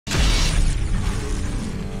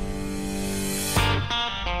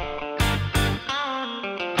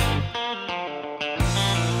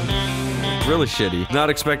really shitty. Not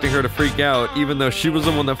expecting her to freak out, even though she was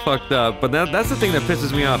the one that fucked up. But that's the thing that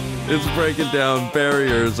pisses me off. It's breaking down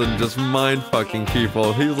barriers and just mind fucking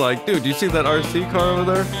people. He's like, dude, do you see that RC car over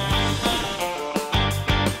there?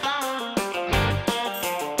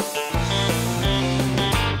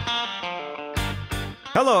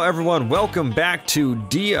 Hello everyone, welcome back to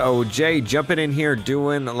DOJ. Jumping in here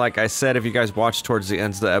doing, like I said, if you guys watched towards the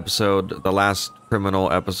end of the episode, the last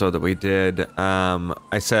criminal episode that we did,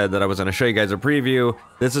 I said that I was going to show you guys a preview.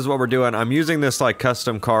 This is what we're doing. I'm using this like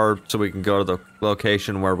custom car so we can go to the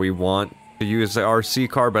location where we want to use the RC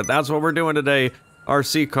car, but that's what we're doing today,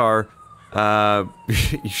 RC car.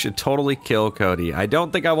 You should totally kill Cody. I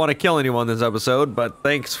don't think I want to kill anyone this episode, but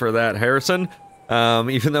thanks for that, Harrison.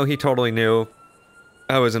 Even though he totally knew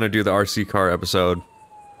I was going to do the RC car episode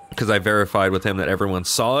because I verified with him that everyone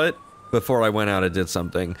saw it before I went out and did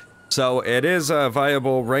something. So it is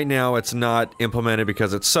viable. Right now it's not implemented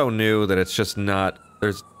because it's so new that it's just not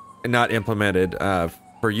implemented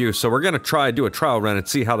for use. So we're going to do a trial run and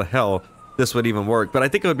see how the hell this would even work. But I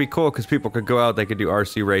think it would be cool because people could go out, they could do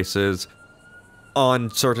RC races on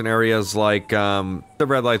certain areas like the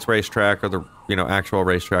Red Lights racetrack or the actual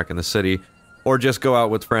racetrack in the city. Or just go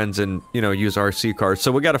out with friends and, use RC cars.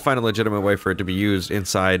 So we got to find a legitimate way for it to be used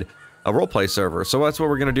inside a roleplay server. So that's what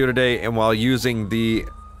we're going to do today. And while using the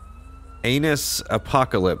Anus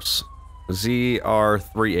Apocalypse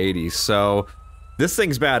ZR380. So this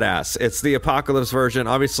thing's badass. It's the Apocalypse version.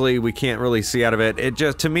 Obviously, we can't really see out of it.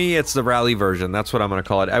 To me, it's the rally version. That's what I'm going to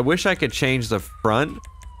call it. I wish I could change the front.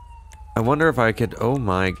 I wonder if I could. Oh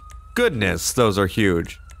my goodness, those are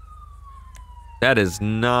huge. That is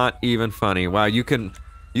not even funny. Wow, you can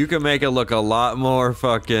make it look a lot more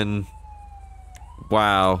fucking...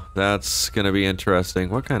 Wow, that's gonna be interesting.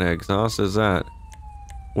 What kind of exhaust is that?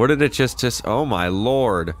 What did it just... Oh my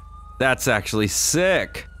lord. That's actually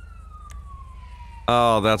sick.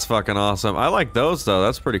 Oh, that's fucking awesome. I like those though,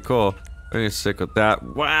 that's pretty cool. I'm gonna stick with that.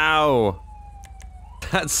 Wow.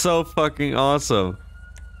 That's so fucking awesome.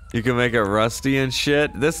 You can make it rusty and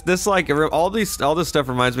shit. This like all this stuff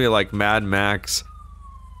reminds me of like Mad Max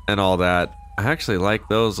and all that. I actually like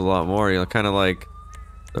those a lot more. Kind of like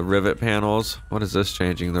the rivet panels. What is this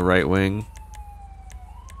changing? The right wing.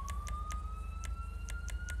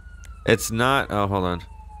 It's not. Oh, hold on.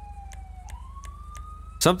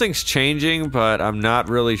 Something's changing, but I'm not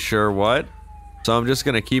really sure what. So I'm just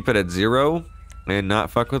gonna keep it at 0 and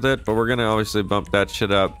not fuck with it. But we're gonna obviously bump that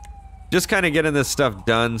shit up. Just kind of getting this stuff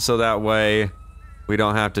done so that way we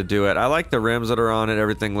don't have to do it. I like the rims that are on it.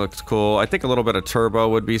 Everything looks cool. I think a little bit of turbo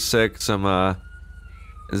would be sick. Some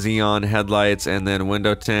Xeon headlights and then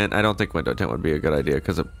window tint. I don't think window tint would be a good idea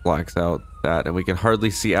because it blacks out that and we can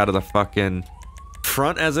hardly see out of the fucking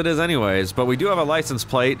front as it is anyways. But we do have a license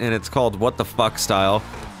plate and it's called What the Fuck Style.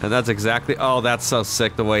 And that's exactly... Oh, that's so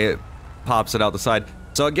sick the way it pops it out the side.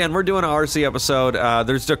 So again, we're doing an RC episode.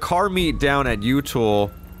 There's the car meet down at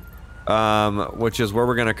U-Tool. Which is where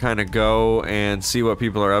we're gonna kind of go and see what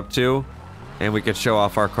people are up to, and we could show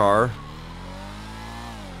off our car.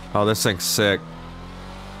 Oh, this thing's sick.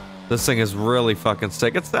 This thing is really fucking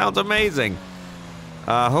sick. It sounds amazing.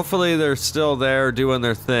 Hopefully they're still there doing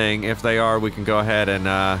their thing. If they are, we can go ahead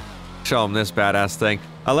and show them this badass thing.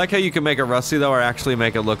 I like how you can make it rusty though, or actually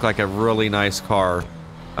make it look like a really nice car,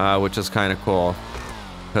 which is kind of cool,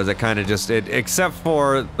 because it kind of just except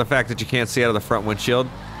for the fact that you can't see out of the front windshield.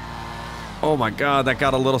 Oh my god, that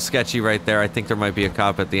got a little sketchy right there. I think there might be a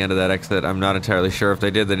cop at the end of that exit. I'm not entirely sure. If they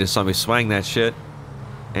did, they just saw me swang that shit.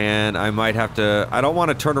 And I might have to... I don't want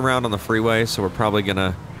to turn around on the freeway, so we're probably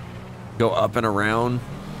gonna go up and around.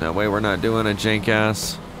 That way we're not doing a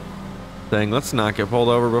jank-ass thing. Let's not get pulled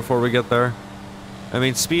over before we get there. I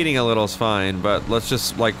mean, speeding a little is fine, but let's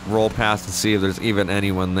just, like, roll past and see if there's even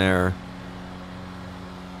anyone there.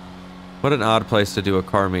 What an odd place to do a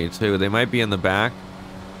car meet, too. They might be in the back.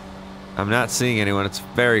 I'm not seeing anyone. It's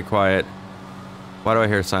very quiet. Why do I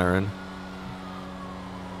hear a siren?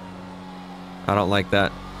 I don't like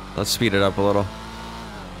that. Let's speed it up a little.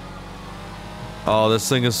 Oh, this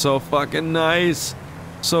thing is so fucking nice.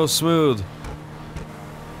 So smooth.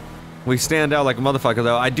 We stand out like a motherfucker,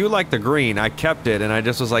 though. I do like the green. I kept it, and I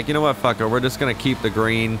just was like, you know what, fucker? We're just gonna keep the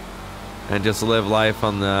green and just live life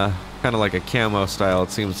on the... kind of like a camo style,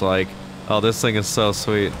 it seems like. Oh, this thing is so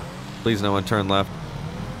sweet. Please no one turn left.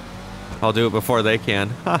 I'll do it before they can.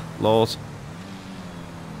 Ha, lols.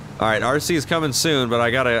 Alright, RC is coming soon, but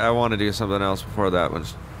I want to do something else before that one.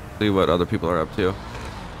 See what other people are up to.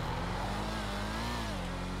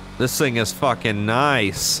 This thing is fucking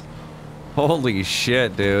nice. Holy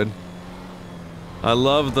shit, dude. I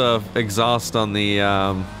love the exhaust on the,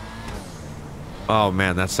 Oh Oh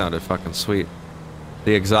man, that sounded fucking sweet.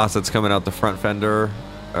 The exhaust that's coming out the front fender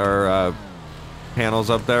or panels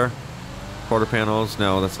up there. Quarter panels?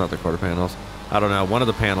 No, that's not the quarter panels. I don't know. One of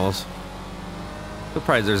the panels.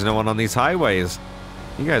 Surprised there's no one on these highways.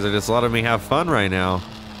 You guys are just letting me have fun right now.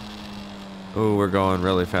 Ooh, we're going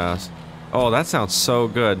really fast. Oh, that sounds so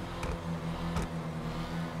good.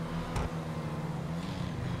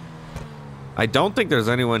 I don't think there's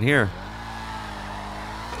anyone here.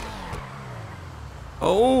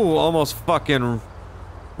 Oh, almost fucking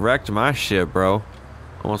wrecked my shit, bro.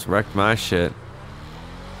 Almost wrecked my shit.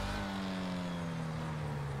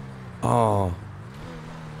 Oh.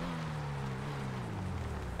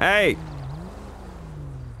 Hey!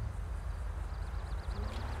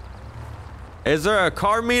 Is there a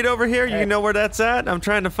car meet over here? You know where that's at? I'm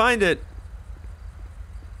trying to find it.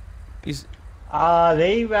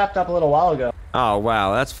 They wrapped up a little while ago. Oh,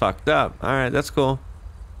 wow, that's fucked up. Alright, that's cool.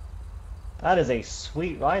 That is a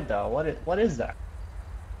sweet ride, though. What is that?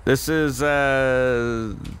 This is,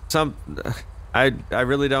 some... I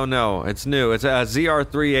really don't know. It's new. It's a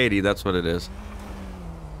ZR380, that's what it is.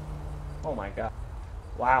 Oh my god.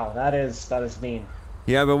 Wow, that is mean.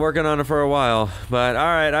 Yeah, I've been working on it for a while. But,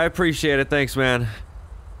 alright, I appreciate it. Thanks, man.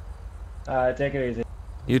 Take it easy.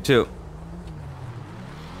 You too.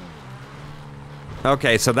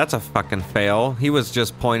 Okay, so that's a fucking fail. He was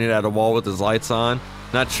just pointed at a wall with his lights on.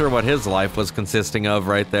 Not sure what his life was consisting of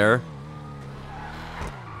right there.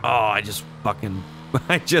 Oh, I just fucking...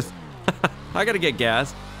 I gotta get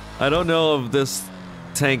gas. I don't know if this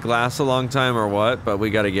tank lasts a long time or what, but we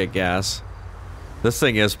gotta get gas. This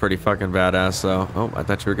thing is pretty fucking badass, though. Oh, I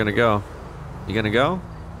thought you were gonna go. You gonna go?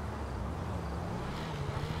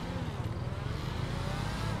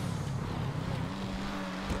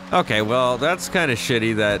 Okay, well, that's kind of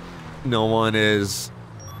shitty that no one is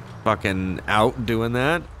fucking out doing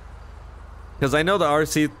that. Because I know the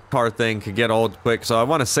RC car thing could get old quick, so I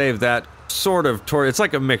want to save that sort of tour. It's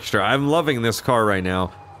like a mixture. I'm loving this car right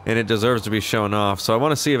now, and it deserves to be shown off. So I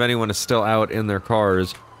want to see if anyone is still out in their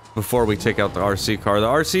cars before we take out the RC car. The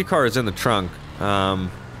RC car is in the trunk.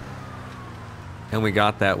 And we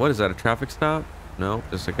got that. What is that, a traffic stop? No,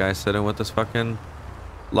 just a guy sitting with his fucking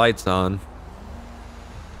lights on.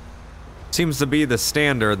 Seems to be the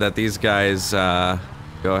standard that these guys go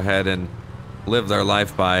ahead and live their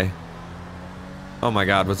life by. Oh my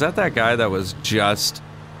god, was that guy that was just...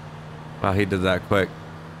 Wow, he did that quick.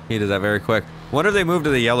 He did that very quick. Wonder if they moved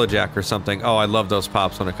to the yellow jack or something. Oh, I love those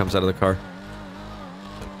pops when it comes out of the car.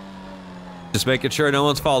 Just making sure no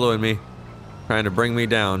one's following me. Trying to bring me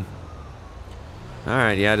down.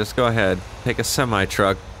 Alright, yeah, just go ahead. Take a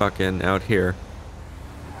semi-truck fucking out here.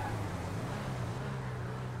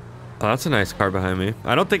 Oh, that's a nice car behind me.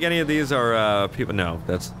 I don't think any of these are, people... No,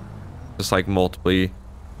 that's just like multiply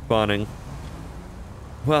spawning.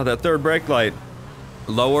 Wow, that third brake light.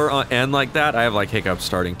 Lower on end like that, I have like hiccups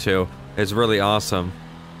starting too. It's really awesome.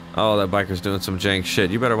 Oh, that biker's doing some jank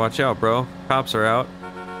shit. You better watch out, bro. Cops are out.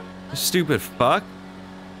 You stupid fuck.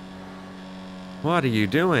 What are you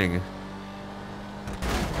doing?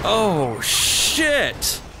 Oh,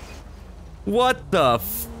 shit! What the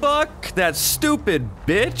fuck? That stupid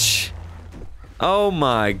bitch? Oh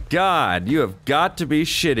my god, you have got to be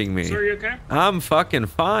shitting me. Sir, are you okay? I'm fucking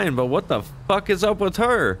fine, but what the fuck is up with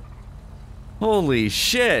her? Holy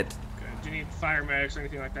shit. Okay. Do you need fire medics or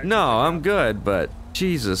anything like that? No, I'm good, but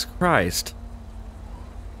Jesus Christ.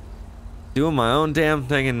 Doing my own damn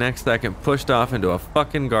thing and next second pushed off into a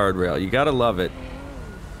fucking guardrail. You gotta love it.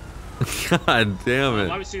 God damn it.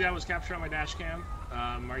 Obviously that was captured on my dash cam.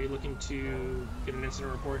 Are you looking to get an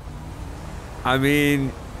incident report? I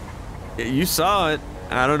mean, you saw it.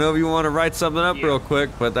 I don't know if you want to write something up real quick,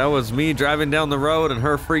 but that was me driving down the road and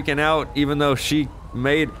her freaking out, even though she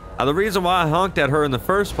made... the reason why I honked at her in the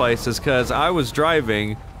first place is because I was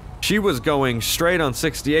driving. She was going straight on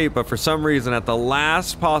 68, but for some reason at the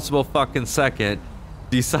last possible fucking second,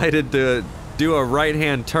 decided to do a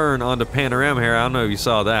right-hand turn onto Panorama here. I don't know if you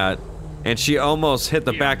saw that. And she almost hit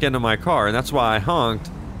the back end of my car, and that's why I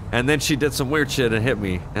honked. And then she did some weird shit and hit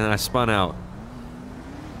me, and I spun out.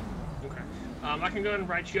 Okay. I can go ahead and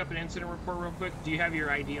write you up an incident report real quick. Do you have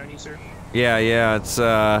your ID on you, sir? Yeah, it's,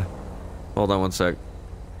 hold on one sec.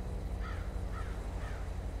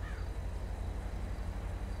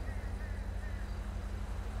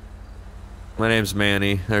 My name's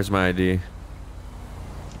Manny. There's my ID. Okay,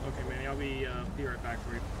 Manny, I'll be right back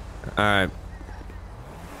for you. Alright.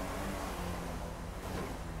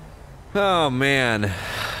 Oh, man.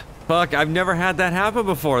 Fuck, I've never had that happen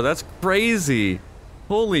before. That's crazy.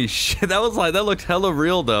 Holy shit. That looked hella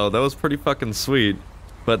real, though. That was pretty fucking sweet.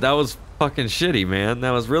 But that was fucking shitty, man.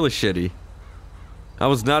 That was really shitty. I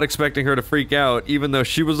was not expecting her to freak out, even though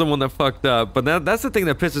she was the one that fucked up. But that's the thing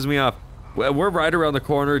that pisses me off. We're right around the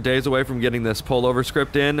corner, days away from getting this pullover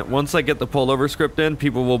script in. Once I get the pullover script in,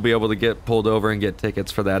 people will be able to get pulled over and get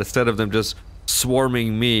tickets for that, instead of them just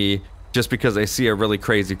swarming me just because they see a really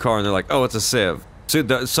crazy car and they're like, oh, it's a Civ.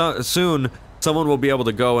 Soon, someone will be able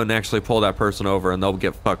to go and actually pull that person over and they'll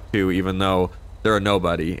get fucked too, even though they're a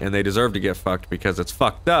nobody. And they deserve to get fucked because it's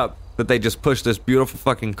fucked up that they just pushed this beautiful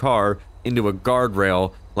fucking car into a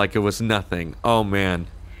guardrail like it was nothing. Oh man,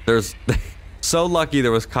 there's... So lucky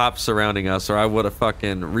there was cops surrounding us, or I would have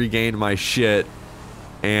fucking regained my shit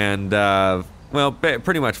and, well,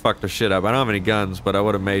 pretty much fucked the shit up. I don't have any guns, but I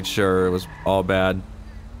would have made sure it was all bad.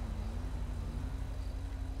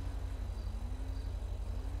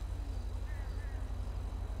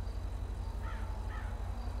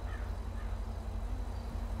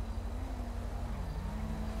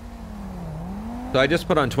 So I just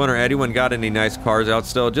put on Twitter, anyone got any nice cars out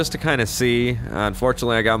still, just to kind of see.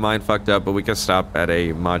 Unfortunately, I got mine fucked up, but we can stop at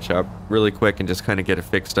a mod shop really quick and just kind of get it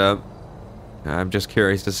fixed up. I'm just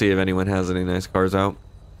curious to see if anyone has any nice cars out.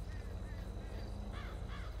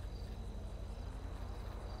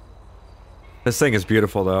 This thing is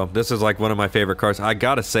beautiful, though. This is like one of my favorite cars. I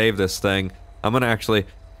gotta save this thing. I'm gonna actually...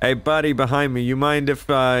 Hey, buddy, behind me, you mind if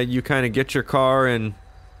you kind of get your car and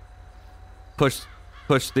push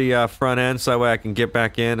the front end so that way I can get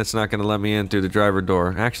back in? It's not going to let me in through the driver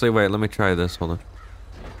door. Actually, wait, let me try this. Hold on.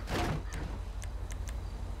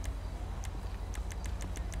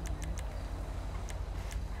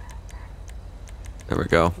 There we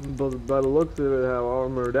go. But by the looks of it, how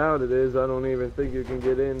armored out it is, I don't even think you can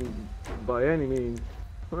get in by any means.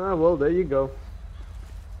 Ah, well, there you go.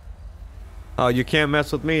 Oh, you can't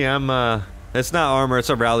mess with me. It's not armor, it's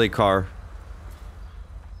a rally car.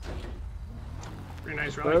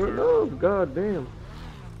 Nice I don't know. God damn.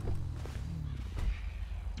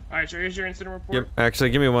 Alright, so here's your incident report. Yep. Actually,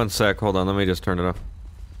 give me 1 sec. Hold on. Let me just turn it off.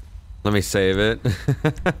 Let me save it.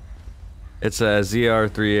 It's a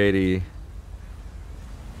ZR380.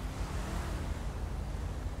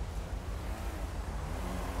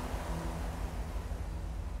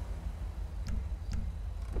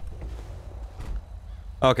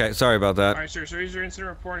 Okay, sorry about that. Alright, sir, so here's your incident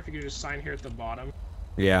report. If you could just sign here at the bottom.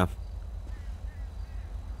 Yeah.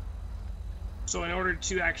 So in order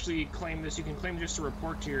to actually claim this, you can claim just a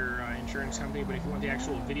report to your insurance company, but if you want the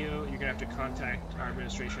actual video, you're going to have to contact our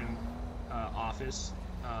administration office.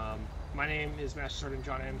 My name is Master Sergeant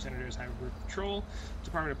John M., Senators Highway Group Patrol,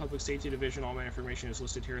 Department of Public Safety Division. All my information is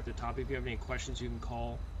listed here at the top. If you have any questions, you can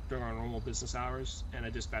call during our normal business hours, and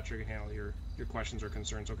a dispatcher can handle your questions or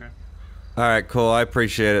concerns, okay? Alright, cool. I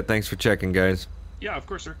appreciate it. Thanks for checking, guys. Yeah, of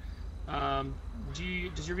course, sir.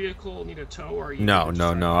 Does your vehicle need a tow, or are you... No.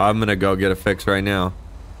 I'm gonna go get it fixed right now.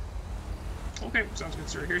 Okay, sounds good,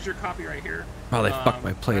 sir. Here's your copy right here. Oh, they fucked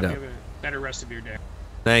my plate up. Have a better rest of your day.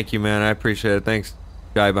 Thank you, man. I appreciate it. Thanks,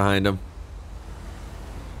 guy behind him.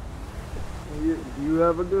 You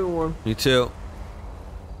have a good one. You too.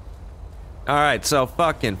 Alright, so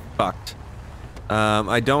fucking fucked.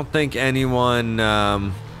 I don't think anyone,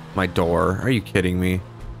 my door. Are you kidding me?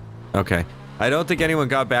 Okay. I don't think anyone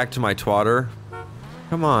got back to my twatter.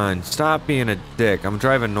 Come on, stop being a dick. I'm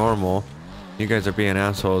driving normal. You guys are being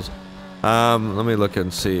assholes. Let me look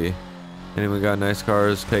and see. Anyone got nice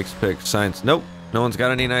cars? Pics, signs. Nope. No one's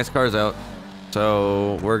got any nice cars out.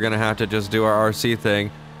 So we're gonna have to just do our RC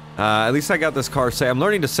thing. At least I got this car saved. I'm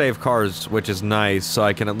learning to save cars, which is nice, so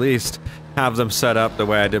I can at least have them set up the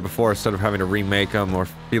way I did before instead of having to remake them or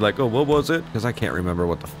be like, oh, what was it? Because I can't remember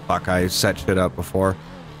what the fuck I set shit up before.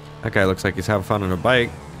 That guy looks like he's having fun on a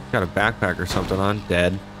bike. Got a backpack or something on.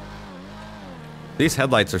 Dead. These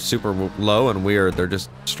headlights are super low and weird. They're just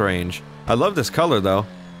strange. I love this color, though.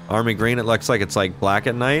 Army green. It looks like it's like black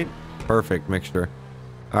at night. Perfect mixture.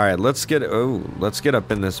 Alright, let's get... Oh, let's get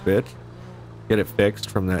up in this bitch. Get it fixed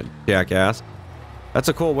from that jackass. That's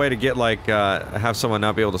a cool way to get, like, have someone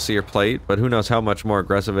not be able to see your plate. But who knows how much more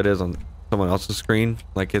aggressive it is on someone else's screen.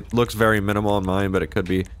 Like, it looks very minimal on mine, but it could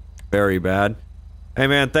be very bad. Hey,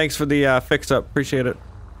 man, thanks for the fix-up. Appreciate it.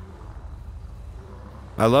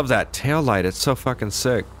 I love that tail light. It's so fucking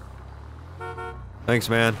sick. Thanks,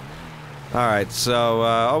 man. Alright, so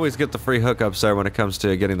always get the free hookups there when it comes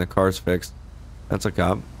to getting the cars fixed. That's a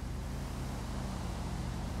cop.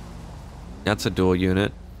 That's a dual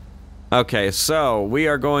unit. Okay, so we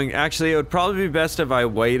are going... Actually, it would probably be best if I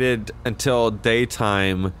waited until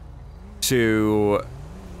daytime to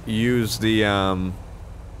use the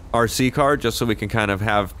RC car, just so we can kind of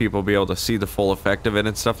have people be able to see the full effect of it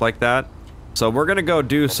and stuff like that. So we're gonna go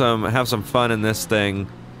do have some fun in this thing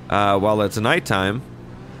while it's nighttime.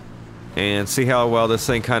 and see how well this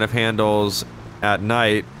thing kind of handles at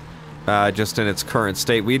night, just in its current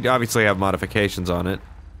state. We obviously have modifications on it.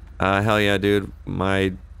 Hell yeah, dude.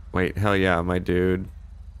 Hell yeah, my dude.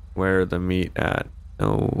 Where the meat at?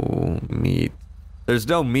 No meat. There's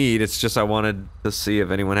no meat, it's just I wanted to see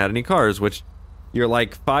if anyone had any cars, which you're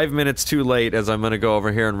like 5 minutes too late, as I'm gonna go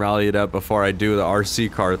over here and rally it up before I do the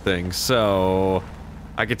RC car thing. So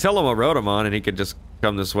I could tell him what road I'm on and he could just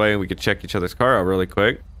come this way and we could check each other's car out really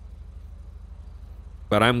quick.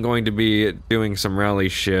 But I'm going to be doing some rally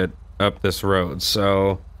shit up this road,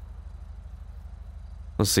 so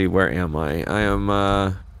let's see, where am I? I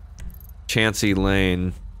am Chancey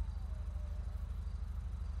Lane.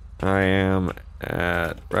 I am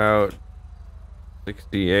at Route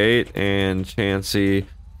 68 and Chancey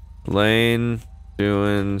Lane,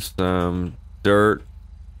 doing some dirt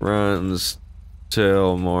runs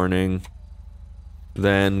till morning,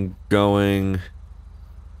 then going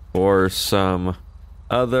for some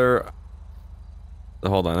other,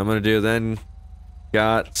 hold on, I'm gonna do, then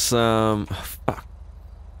got some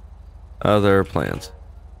other plans.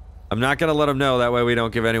 I'm not gonna let them know, that way we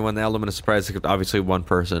don't give anyone the element of surprise, except obviously one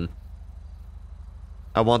person.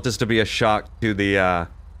 I want this to be a shock to the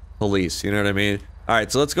police, you know what I mean?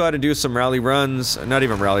 Alright, so let's go ahead and do some rally runs. Not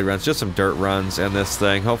even rally runs, just some dirt runs in this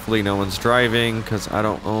thing. Hopefully no one's driving, because I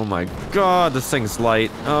don't, oh my god, this thing's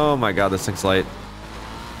light. Oh my god, this thing's light.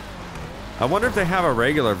 I wonder if they have a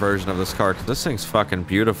regular version of this car, because this thing's fucking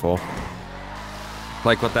beautiful.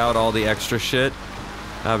 Like without all the extra shit.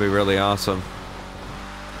 That'd be really awesome.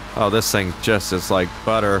 Oh, this thing just is like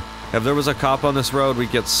butter. If there was a cop on this road,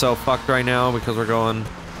 we'd get so fucked right now because we're going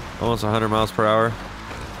almost 100 miles per hour.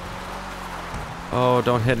 Oh,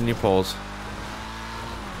 don't hit any poles.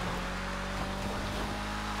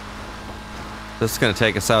 This is gonna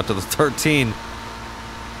take us out to the 13.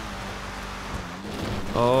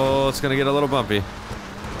 Oh, it's gonna get a little bumpy.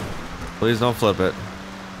 Please don't flip it.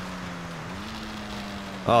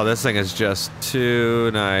 Oh, this thing is just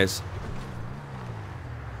too nice.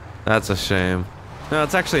 That's a shame. No,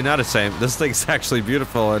 it's actually not a shame. This thing's actually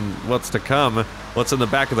beautiful, and what's to come, what's in the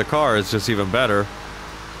back of the car is just even better.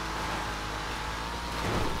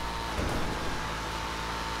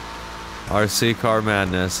 RC car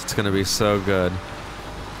madness. It's gonna be so good.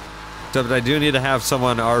 Except I do need to have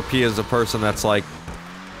someone RP as a person that's like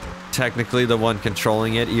technically the one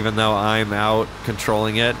controlling it, even though I'm out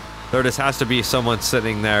controlling it. There just has to be someone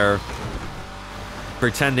sitting there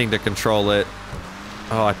pretending to control it.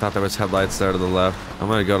 Oh, I thought there was headlights there to the left. I'm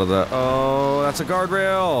gonna go to the... Oh, that's a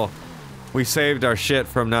guardrail! We saved our shit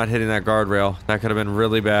from not hitting that guardrail. That could have been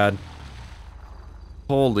really bad.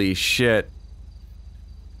 Holy shit.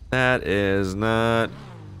 That is not...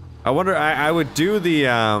 I wonder... I would do the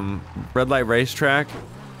red light racetrack.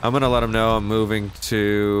 I'm gonna let them know I'm moving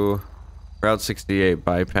to Route 68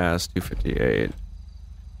 bypass 258.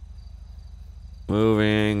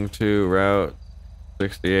 Moving to Route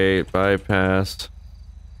 68 bypass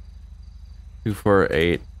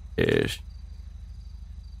 248-ish.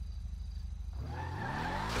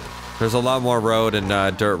 There's a lot more road and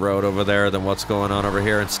dirt road over there than what's going on over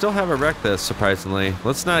here, and still haven't wrecked this, surprisingly.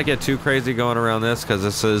 Let's not get too crazy going around this, because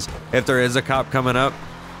this is, if there is a cop coming up,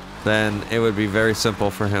 then it would be very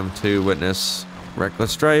simple for him to witness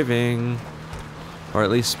reckless driving, or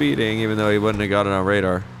at least speeding, even though he wouldn't have got it on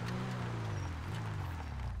radar.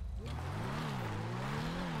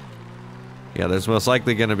 Yeah, there's most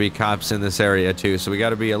likely going to be cops in this area too, so we got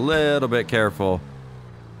to be a little bit careful.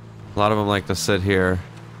 A lot of them like to sit here.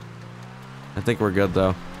 I think we're good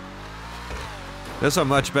though. This is a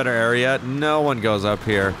much better area. No one goes up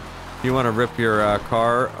here. If you want to rip your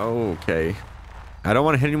car, okay. I don't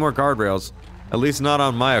want to hit any more guardrails. At least not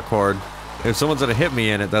on my accord. If someone's going to hit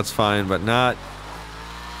me in it, that's fine, but not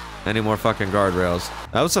any more fucking guardrails.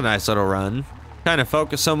 That was a nice little run. Kind of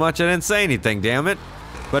focused so much I didn't say anything, damn it.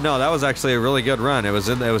 But no, that was actually a really good run. It was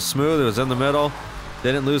smooth, it was in the middle.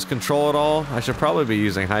 Didn't lose control at all. I should probably be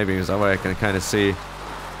using high beams, that way I can kind of see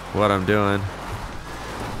what I'm doing.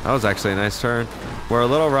 That was actually a nice turn. We're a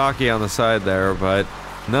little rocky on the side there, but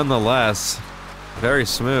nonetheless, very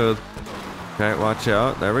smooth. Okay, watch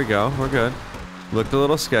out. There we go. We're good. Looked a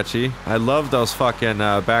little sketchy. I love those fucking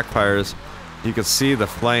backfires. You can see the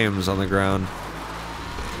flames on the ground.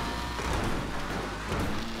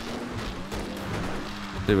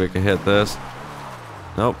 See if we can hit this.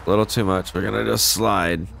 Nope, a little too much. We're gonna just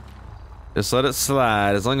slide. Just let it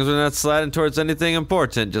slide. As long as we're not sliding towards anything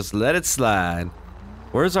important, just let it slide.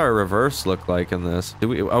 Where's our reverse look like in this? Do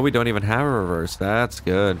we? Oh, we don't even have a reverse. That's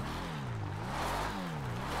good.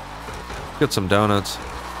 Get some donuts.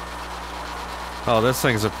 Oh, this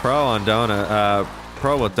thing's a pro on donut.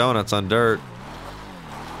 pro with donuts on dirt.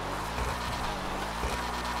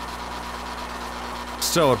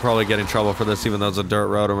 Still would probably get in trouble for this, even though it's a dirt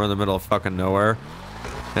road and we're in the middle of fucking nowhere.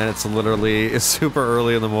 And it's literally super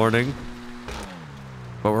early in the morning.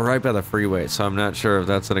 But we're right by the freeway, so I'm not sure if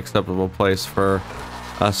that's an acceptable place for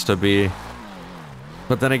us to be.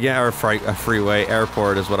 But then again, or a freeway,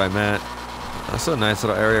 airport is what I meant. That's a nice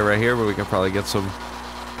little area right here where we can probably get some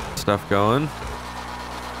stuff going.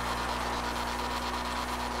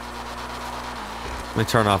 Let me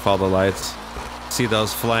turn off all the lights. See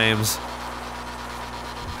those flames.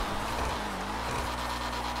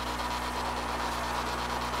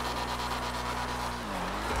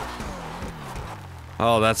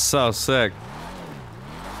 Oh, that's so sick.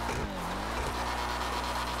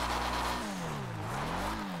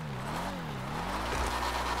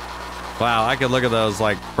 Wow, I could look at those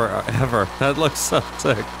like forever. That looks so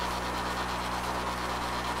sick.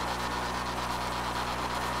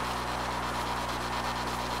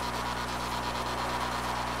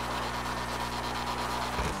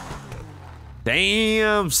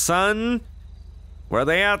 Damn, son. Where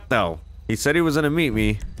they at, though? He said he was gonna meet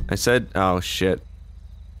me. I said, oh, shit.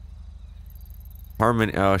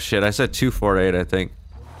 Harmony, oh, shit. I said 248, I think.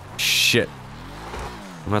 Shit.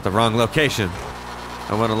 I'm at the wrong location.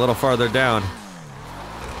 I went a little farther down.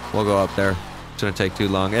 We'll go up there. It's gonna take too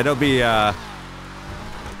long. It'll be, a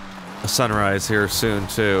sunrise here soon,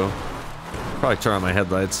 too. Probably turn on my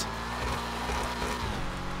headlights.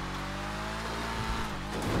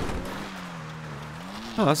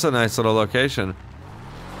 Oh, that's a nice little location.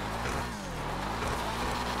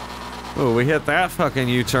 Oh, we hit that fucking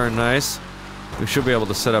U-turn nice. We should be able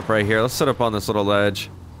to sit up right here. Let's sit up on this little ledge.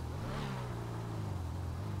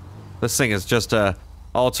 This thing is just a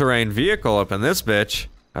all-terrain vehicle up in this bitch.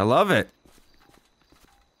 I love it.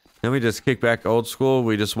 Then we just kick back old school.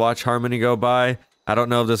 We just watch Harmony go by. I don't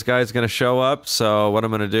know if this guy's gonna show up, so what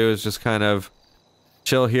I'm gonna do is just kind of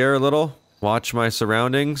chill here a little, watch my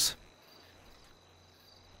surroundings,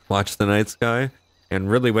 watch the night sky, and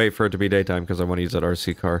really wait for it to be daytime because I want to use that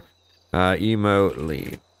RC car. Emote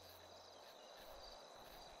lead.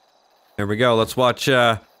 There we go. Let's watch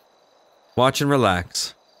and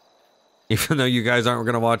relax. Even though you guys aren't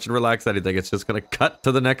going to watch and relax anything, it's just going to cut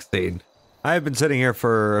to the next scene. I've been sitting here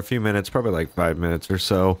for a few minutes, probably like 5 minutes or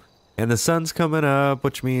so, and the sun's coming up,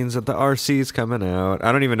 which means that the RC's coming out.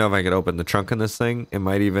 I don't even know if I could open the trunk in this thing. It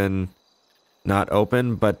might even not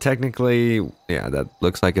open, but technically, yeah, that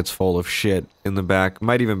looks like it's full of shit in the back.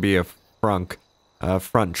 Might even be a front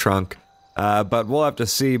trunk. But we'll have to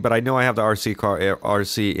see. But I know I have the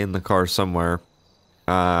RC in the car somewhere.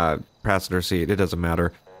 Passenger seat, it doesn't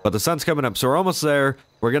matter. But the sun's coming up, so we're almost there.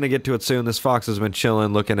 We're gonna get to it soon. This fox has been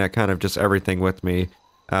chilling, looking at kind of just everything with me.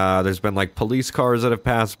 There's been like police cars that have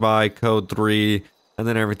passed by, code 3, and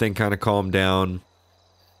then everything kind of calmed down.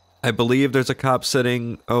 I believe there's a cop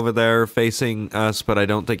sitting over there facing us, but I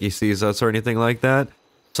don't think he sees us or anything like that.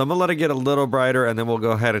 So I'm gonna let it get a little brighter, and then we'll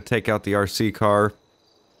go ahead and take out the RC car.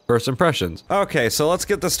 First impressions. Okay, so let's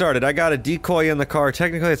get this started. I got a decoy in the car.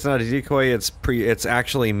 Technically, it's not a decoy. It's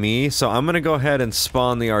actually me. So I'm gonna go ahead and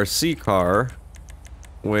spawn the RC car,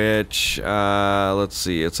 which let's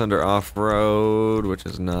see. It's under off-road, which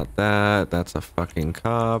is not that. That's a fucking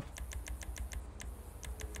cop.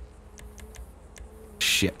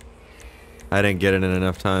 Shit. I didn't get it in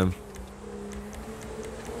enough time.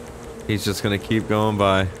 He's just gonna keep going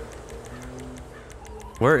by.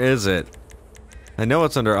 Where is it? I know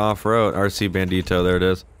it's under off-road. RC Bandito, there it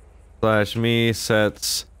is. / me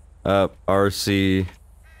sets up RC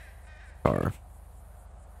car.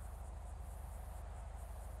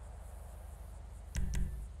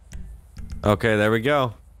 Okay, there we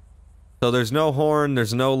go. So there's no horn,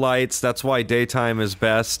 there's no lights. That's why daytime is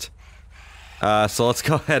best. So let's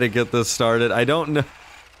go ahead and get this started. I don't know.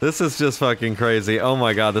 This is just fucking crazy. Oh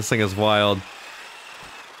my god, this thing is wild.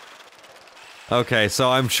 Okay, so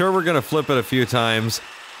I'm sure we're gonna flip it a few times,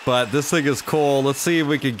 but this thing is cool. Let's see if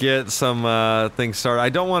we could get some things started. I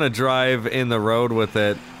don't want to drive in the road with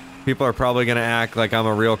it. People are probably gonna act like I'm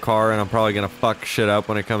a real car, and I'm probably gonna fuck shit up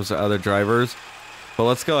when it comes to other drivers. But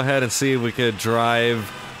let's go ahead and see if we could drive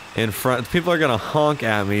in front. People are gonna honk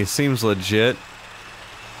at me. Seems legit.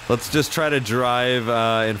 Let's just try to drive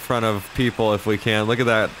in front of people if we can. Look at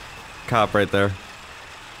that cop right there.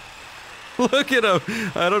 Look at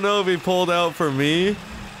him. I don't know if he pulled out for me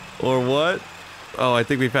or what. Oh, I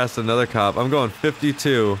think we passed another cop. I'm going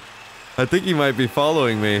 52. I think he might be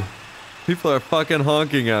following me. People are fucking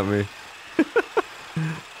honking at me.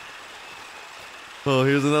 Oh,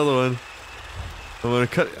 here's another one. I'm gonna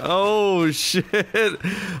cut. Oh, shit.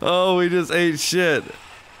 Oh, we just ate shit.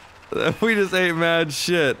 We just ate mad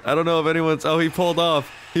shit. I don't know if anyone's... Oh, he pulled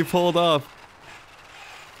off. He pulled off.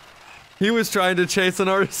 He was trying to chase an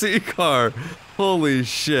RC car. Holy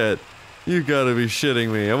shit. You gotta be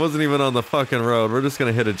shitting me. I wasn't even on the fucking road. We're just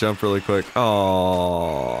gonna hit a jump really quick.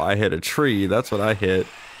 Oh, I hit a tree. That's what I hit.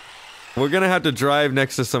 We're gonna have to drive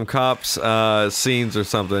next to some cops' scenes or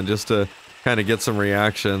something just to kind of get some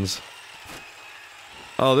reactions.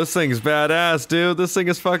 Oh, this thing's badass, dude. This thing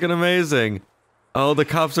is fucking amazing. Oh, the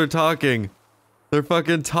cops are talking. They're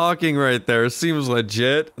fucking talking right there. It seems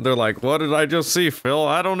legit. They're like, what did I just see, Phil?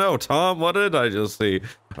 I don't know, Tom. What did I just see?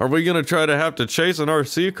 Are we gonna try to have to chase an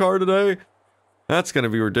RC car today? That's gonna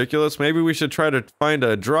be ridiculous. Maybe we should try to find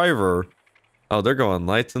a driver. Oh, they're going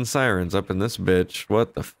lights and sirens up in this bitch.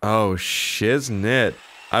 What the oh, shiznit.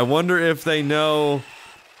 I wonder if they know...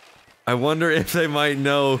 I wonder if they might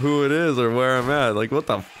know who it is or where I'm at. Like, what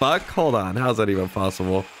the fuck? Hold on. How's that even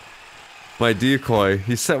possible? My decoy.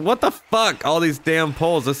 He said, what the fuck? All these damn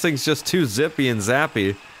poles. This thing's just too zippy and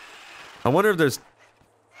zappy. I wonder if there's...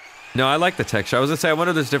 No, I like the texture. I was gonna say, I wonder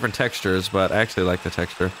if there's different textures, but I actually like the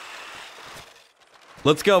texture.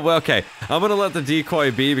 Let's go. Well, okay. I'm gonna let the decoy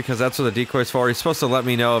be because that's what the decoy's for. He's supposed to let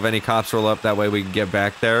me know if any cops roll up. That way we can get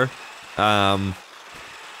back there. I'm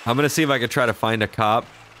gonna see if I can try to find a cop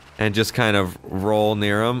and just kind of roll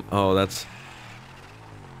near him. Oh, that's...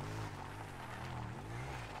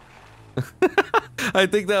 I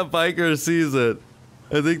think that biker sees it.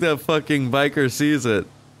 I think that fucking biker sees it.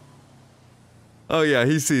 Oh yeah,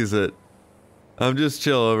 he sees it. I'm just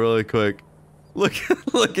chilling really quick. Look,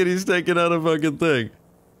 look at he's taking out a fucking thing.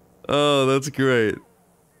 Oh, that's great.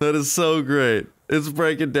 That is so great. It's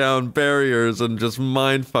breaking down barriers and just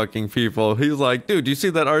mind fucking people. He's like, dude, do you see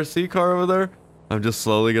that RC car over there? I'm just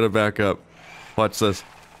slowly gonna back up. Watch this.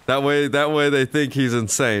 That way they think he's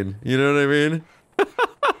insane. You know what I mean?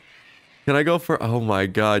 Can I go for... Oh my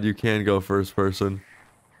god, you can go first person.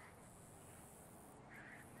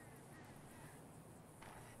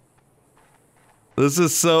 This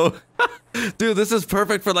is so... Dude, this is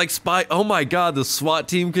perfect for like spy... Oh my god, the SWAT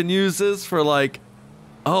team can use this for like...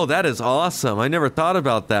 Oh, that is awesome. I never thought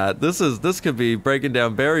about that. This could be breaking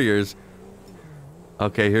down barriers.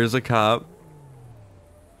 Okay, here's a cop.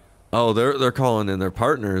 Oh, they're calling in their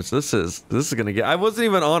partners. This is gonna get... I wasn't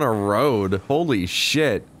even on a road. Holy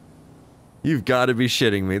shit. You've got to be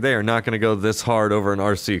shitting me. They are not gonna go this hard over an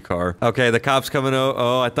RC car. Okay, the cop's coming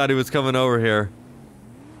oh, I thought he was coming over here.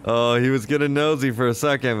 Oh, he was getting nosy for a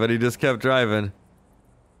second, but he just kept driving.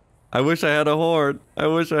 I wish I had a horn. I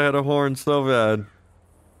wish I had a horn so bad.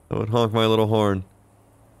 I would honk my little horn.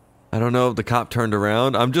 I don't know if the cop turned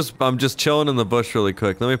around. I'm just chilling in the bush really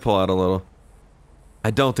quick. Let me pull out a little. I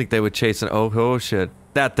don't think they would chase an... Oh shit.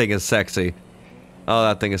 That thing is sexy. Oh,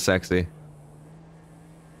 that thing is sexy.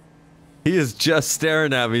 He is just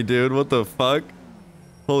staring at me, dude. What the fuck?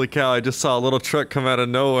 Holy cow, I just saw a little truck come out of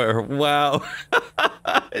nowhere. Wow.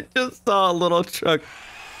 I just saw a little truck.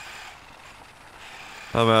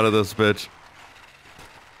 I'm out of this bitch.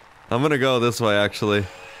 I'm gonna go this way, actually.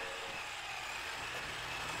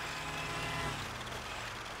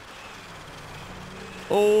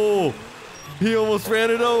 Oh! He almost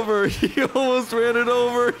ran it over! He almost ran it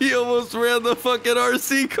over! He almost ran the fucking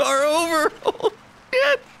RC car over! Oh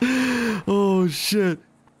shit! Oh shit!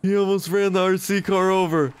 He almost ran the RC car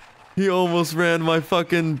over! He almost ran my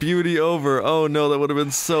fucking beauty over! Oh no, that would have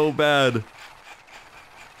been so bad!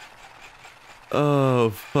 Oh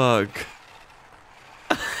fuck.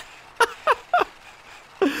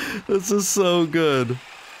 This is so good.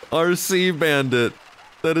 RC Bandit.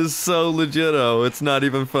 That is so legit-o. It's not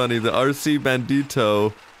even funny. The RC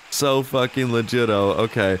Bandito. So fucking legit-o.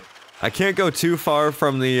 Okay. I can't go too far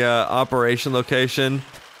from the operation location.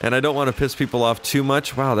 And I don't want to piss people off too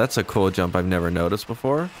much. Wow, that's a cool jump I've never noticed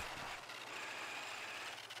before.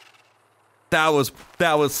 That was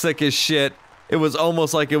sick as shit. It was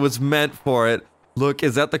almost like it was meant for it. Look,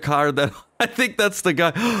 is that the car that... I think that's the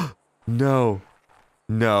guy. No.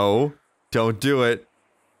 No. Don't do it.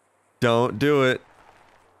 Don't do it.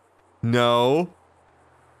 No.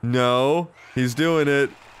 No. He's doing it.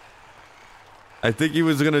 I think he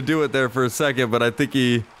was gonna do it there for a second, but I think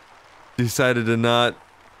he decided to not.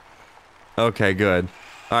 Okay, good.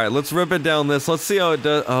 Alright, let's rip it down this. Let's see how it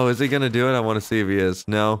does. Oh, is he gonna do it? I want to see if he is.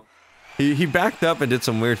 No. He backed up and did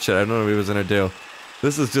some weird shit. I don't know what he was gonna do.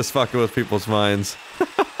 This is just fucking with people's minds.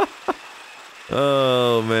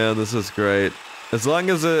 Oh, man, this is great. As long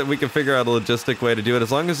as we can figure out a logistic way to do it,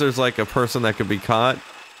 as long as there's like a person that could be caught,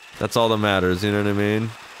 that's all that matters, you know what I mean?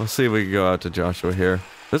 Let's see if we can go out to Joshua here.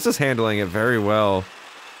 This is handling it very well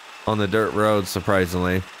on the dirt road,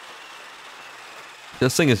 surprisingly.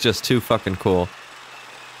 This thing is just too fucking cool.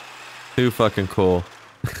 Too fucking cool.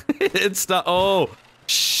 It's not. Oh,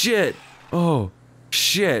 shit. Oh,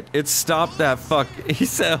 shit. It stopped that fuck. He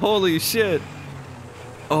said, holy shit.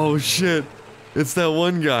 Oh, shit. It's that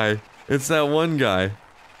one guy. It's that one guy.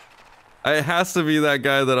 It has to be that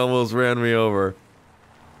guy that almost ran me over.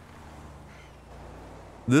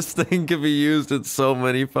 This thing can be used in so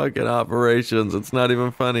many fucking operations. It's not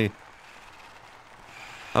even funny.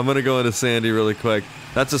 I'm gonna go into Sandy really quick.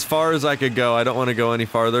 That's as far as I could go. I don't want to go any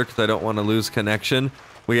farther because I don't want to lose connection.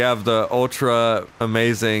 We have the ultra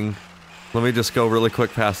amazing... Let me just go really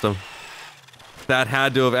quick past him. That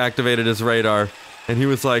had to have activated his radar. And he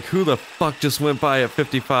was like, who the fuck just went by at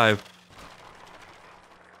 55?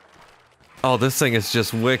 Oh, this thing is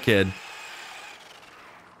just wicked.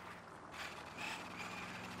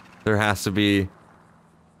 There has to be...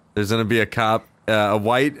 There's gonna be a cop, a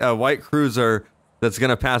white cruiser that's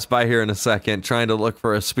gonna pass by here in a second, trying to look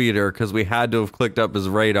for a speeder, because we had to have clicked up his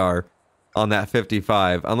radar on that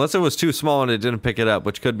 55. Unless it was too small and it didn't pick it up,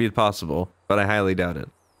 which could be possible, but I highly doubt it.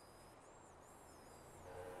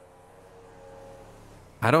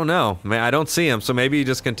 I don't know. I don't see him, so maybe he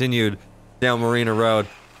just continued down Marina Road.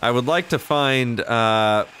 I would like to find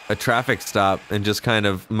a traffic stop and just kind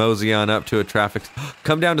of mosey on up to a traffic...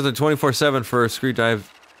 Come down to the 24/7 for a screen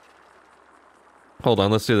dive. Hold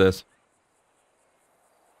on, let's do this.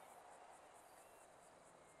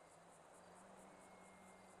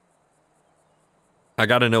 I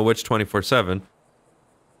gotta know which 24/7.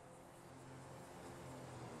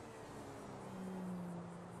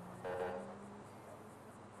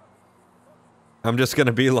 I'm just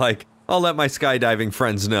gonna be like, I'll let my skydiving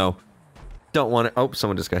friends know. Don't want to. Oh,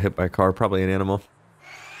 someone just got hit by a car. Probably an animal.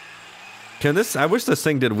 Can this? I wish this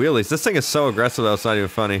thing did wheelies. This thing is so aggressive that it's not even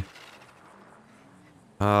funny.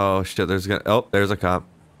 Oh shit! There's a cop.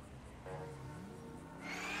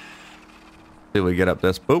 Did we get up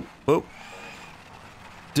this? Boop boop.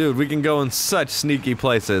 Dude, we can go in such sneaky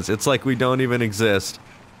places. It's like we don't even exist.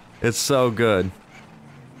 It's so good.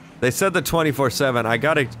 They said the 24/7. I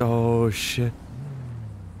gotta. Oh shit.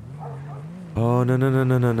 Oh no no no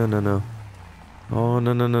no no no no no. Oh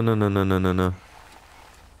no no no no no no no no no.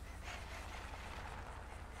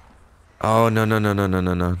 Oh no no no no no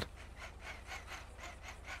no no.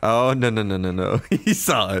 Oh no no no no no. He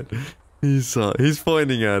saw it. He saw it. He's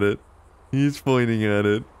pointing at it. He's pointing at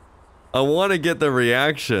it. I want to get the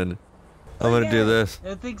reaction. I'm gonna do this.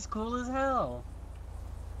 That thing's cool as hell.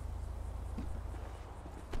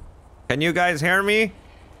 Can you guys hear me?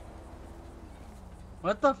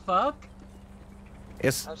 What the fuck?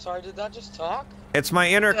 I'm sorry, did that just talk? It's my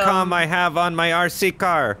intercom I have on my RC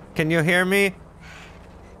car. Can you hear me?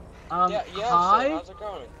 Yeah, hi? sir, how's it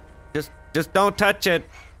going? Just don't touch it.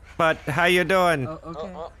 But how you doing? Oh,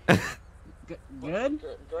 okay. Good?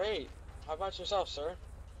 Great. How about yourself, sir?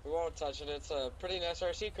 We won't touch it. It's a pretty nice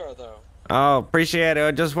RC car, though. Oh, appreciate it.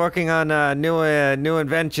 We're just working on a new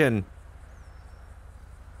invention.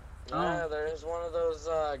 Yeah, there is one of those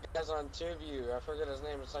guys on TubeView. I forget his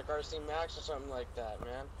name. It's like RC Max or something like that,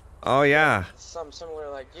 man. Oh yeah. Something similar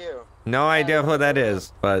like you. No idea who that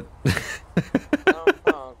is, but.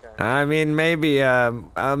 Oh, okay. I mean, maybe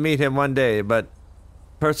I'll meet him one day, but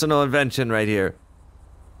personal invention right here.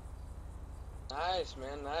 Nice,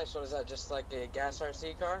 man. Nice. What is that? Just like a gas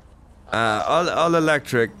RC car? All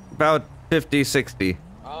electric, about 50, 60.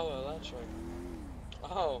 Oh, electric.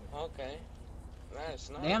 Oh, okay.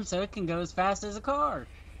 Nice, nice. Damn, so it can go as fast as a car.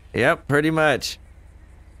 Yep, pretty much.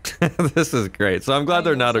 This is great. So I'm glad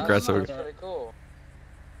they're not aggressive. That's pretty cool.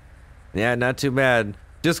 Yeah, not too bad.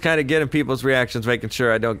 Just kind of getting people's reactions, making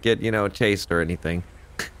sure I don't get, you know, chased or anything.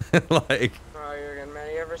 Like. Oh, Jurgen,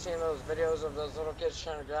 man, you ever seen those videos of those little kids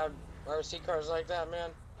trying to grab RC cars like that,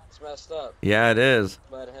 man? It's messed up. Yeah, it is.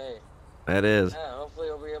 But hey. It is. Yeah, hopefully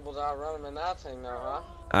you'll be able to outrun them in that thing, though, huh?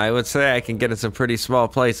 I would say I can get in some pretty small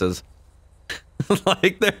places.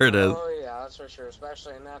 Like, there it is. Oh, yeah, that's for sure.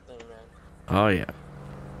 Especially in that thing, man. Oh, yeah.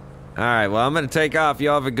 Alright, well, I'm gonna take off. You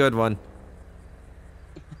have a good one.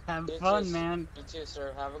 Have You fun, too, man. You too,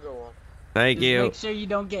 sir. Have a good one. Thank Just you. make sure you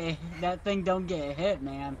don't get that thing don't get hit,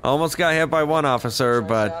 man. Almost got hit by one officer,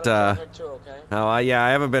 but, Too, okay? oh, yeah, I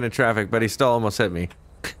haven't been in traffic, but he still almost hit me.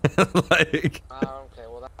 Like, Okay,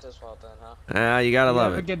 well, that's his fault then, huh? you gotta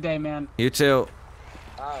love Have a it. good day, man. You too.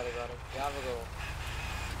 Alrighty, buddy. You have a good one.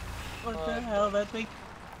 What the hell, that thing?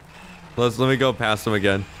 Let me go past him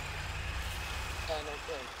again. Yeah,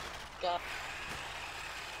 no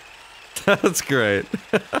kidding. That's great.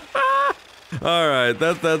 All right,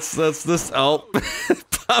 that's this. Oh,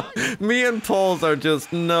 me and Poles are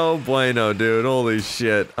just no bueno, dude. Holy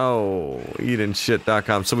shit. Oh,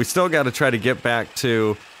 eatingshit.com. So we still got to try to get back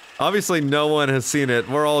to Obviously, no one has seen it.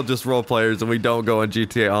 We're all just role players, and we don't go on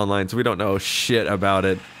GTA Online, so we don't know shit about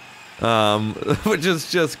it. Which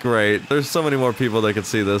is just great. There's so many more people that could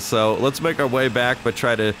see this, so let's make our way back, but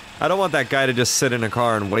try to... I don't want that guy to just sit in a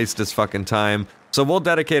car and waste his fucking time. So we'll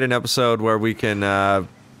dedicate an episode where we can,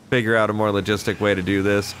 figure out a more logistic way to do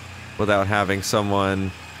this without having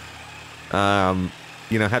someone,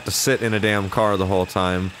 you know, have to sit in a damn car the whole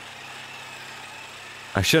time.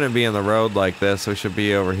 I shouldn't be in the road like this. We should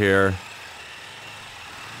be over here.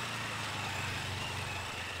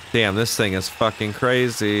 Damn, this thing is fucking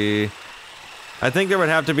crazy. I think there would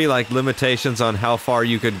have to be, like, limitations on how far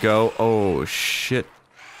you could go. Oh, shit.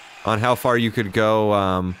 On how far you could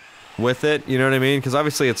go, with it. You know what I mean? Because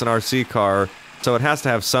obviously it's an RC car, so it has to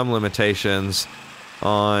have some limitations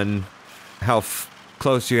on how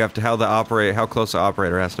close you have to, how close the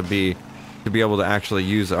operator has to be able to actually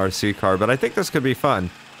use the RC car. But I think this could be fun.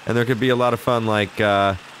 And there could be a lot of fun, like, you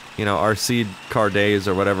know, RC car days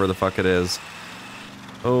or whatever the fuck it is.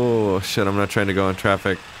 Oh, shit, I'm not trying to go in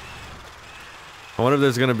traffic. I wonder if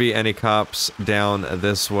there's gonna be any cops down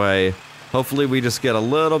this way. Hopefully we just get a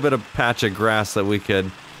little bit of patch of grass that we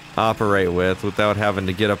could operate with without having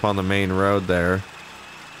to get up on the main road there.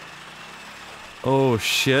 Oh,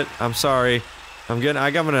 shit, I'm sorry. I'm gonna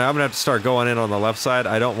have to start going in on the left side.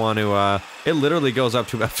 I don't want to, it literally goes up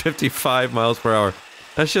to about 55 miles per hour.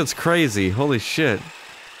 That shit's crazy. Holy shit.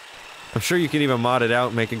 I'm sure you can even mod it out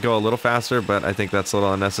and make it go a little faster, but I think that's a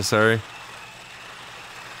little unnecessary.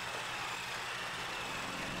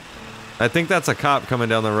 I think that's a cop coming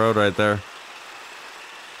down the road right there.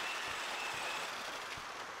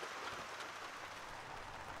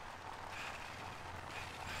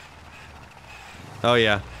 Oh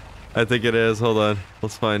yeah. I think it is. Hold on.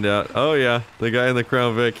 Let's find out. Oh yeah. The guy in the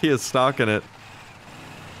Crown Vic. He is stalking it.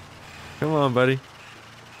 Come on, buddy.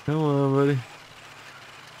 Come on, buddy.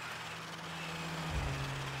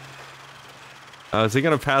 Is he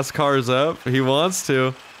gonna pass cars up? He wants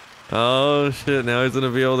to. Oh shit, now he's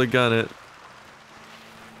gonna be able to gun it.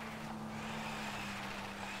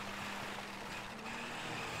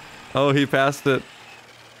 Oh, he passed it.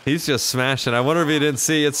 He's just smashing. I wonder if he didn't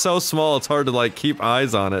see. It's so small, it's hard to, like, keep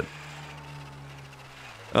eyes on it.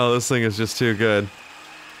 Oh, this thing is just too good.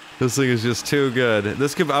 This thing is just too good.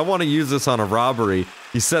 This could, I want to use this on a robbery.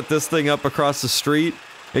 You set this thing up across the street,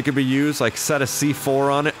 it could be used, like, set a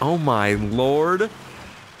C4 on it. Oh my lord.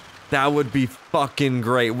 That would be fucking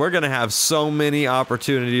great. We're gonna have so many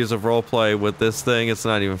opportunities of roleplay with this thing, it's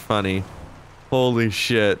not even funny. Holy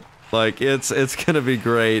shit. Like, it's gonna be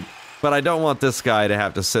great. But I don't want this guy to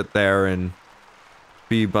have to sit there and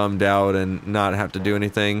be bummed out and not have to do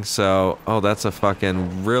anything, so... Oh, that's a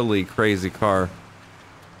fucking really crazy car.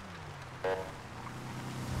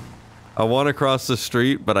 I want to cross the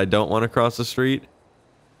street, but I don't want to cross the street.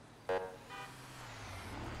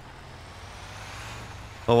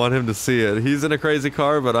 I want him to see it. He's in a crazy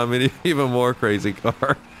car, but I'm in an even more crazy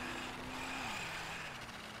car.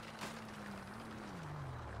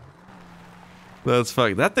 That's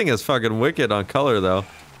fucking... That thing is fucking wicked on color, though.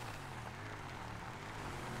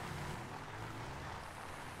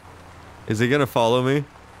 Is he gonna follow me?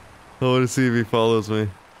 I want to see if he follows me.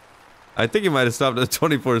 I think he might have stopped at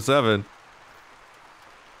 24/7.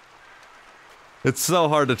 It's so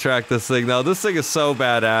hard to track this thing, though. This thing is so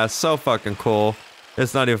badass, so fucking cool.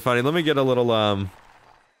 It's not even funny. Let me get a little,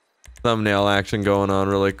 thumbnail action going on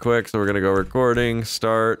really quick. So we're gonna go recording,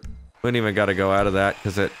 start. We don't even gotta go out of that,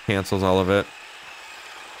 because it cancels all of it.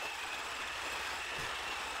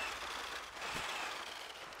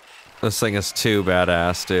 This thing is too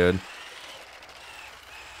badass, dude.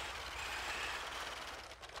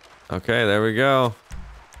 Okay, there we go.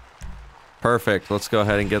 Perfect. Let's go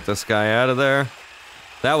ahead and get this guy out of there.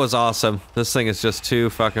 That was awesome. This thing is just too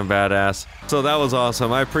fucking badass. So that was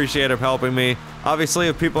awesome. I appreciate him helping me. Obviously,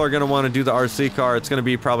 if people are going to want to do the RC car, it's going to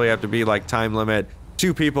be probably have to be like time limit.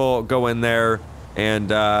 2 people go in there and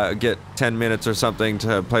get 10 minutes or something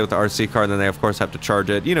to play with the RC car, and then they of course have to charge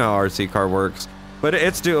it. You know how RC car works. But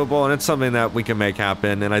it's doable, and it's something that we can make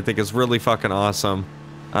happen, and I think it's really fucking awesome.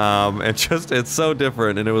 It's so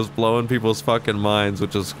different, and it was blowing people's fucking minds,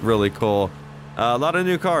 which is really cool. A lot of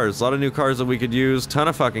new cars that we could use. Ton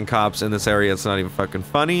of fucking cops in this area. It's not even fucking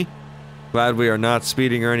funny. Glad we are not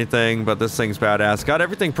speeding or anything, but this thing's badass. Got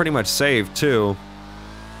everything pretty much saved too.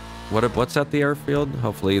 What's at the airfield?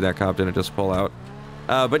 Hopefully that cop didn't just pull out.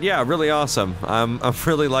 But yeah, really awesome. I'm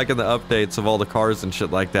really liking the updates of all the cars and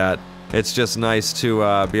shit like that. It's just nice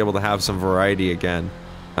to be able to have some variety again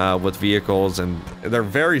with vehicles, and they're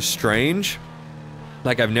very strange.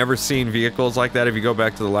 Like, I've never seen vehicles like that. If you go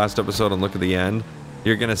back to the last episode and look at the end,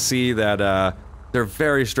 you're gonna see that They're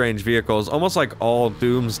very strange vehicles, almost like all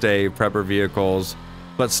Doomsday Prepper vehicles,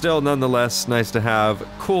 but still nonetheless nice to have.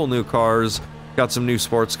 Cool new cars. Got some new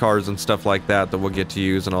sports cars and stuff like that we'll get to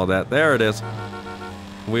use and all that. There it is.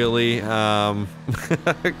 Wheelie.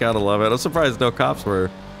 Gotta love it. I'm surprised no cops were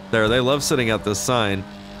there. They love sitting at this sign.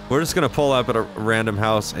 We're just gonna pull up at a random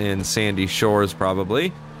house in Sandy Shores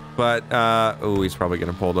probably. But, oh, he's probably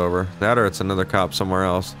getting pulled over. That or it's another cop somewhere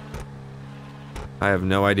else. I have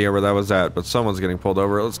no idea where that was at, but someone's getting pulled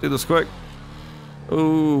over. Let's do this quick.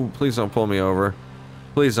 Ooh, please don't pull me over.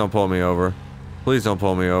 Please don't pull me over. Please don't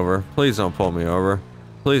pull me over. Please don't pull me over.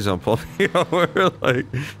 Please don't pull me over. Like,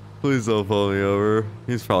 please don't pull me over.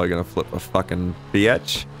 He's probably gonna flip a fucking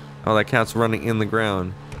bitch. Oh, that cat's running in the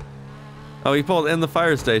ground. Oh, he pulled in the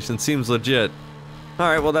fire station. Seems legit.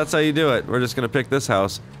 Alright, well, that's how you do it. We're just gonna pick this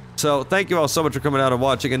house. So, thank you all so much for coming out and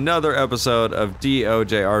watching another episode of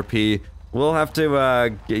DOJRP. We'll have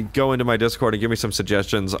to go into my Discord and give me some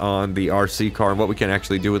suggestions on the RC car and what we can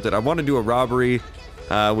actually do with it. I want to do a robbery.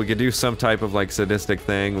 We could do some type of like sadistic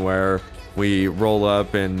thing where we roll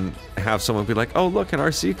up and have someone be like, oh look, an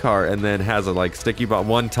RC car, and then has a like sticky bomb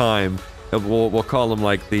one time. We'll call him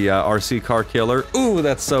like the RC car killer. Ooh,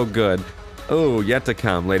 that's so good. Oh, yet to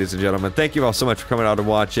come, ladies and gentlemen. Thank you all so much for coming out and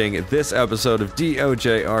watching this episode of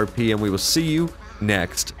DOJRP, and we will see you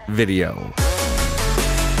next video.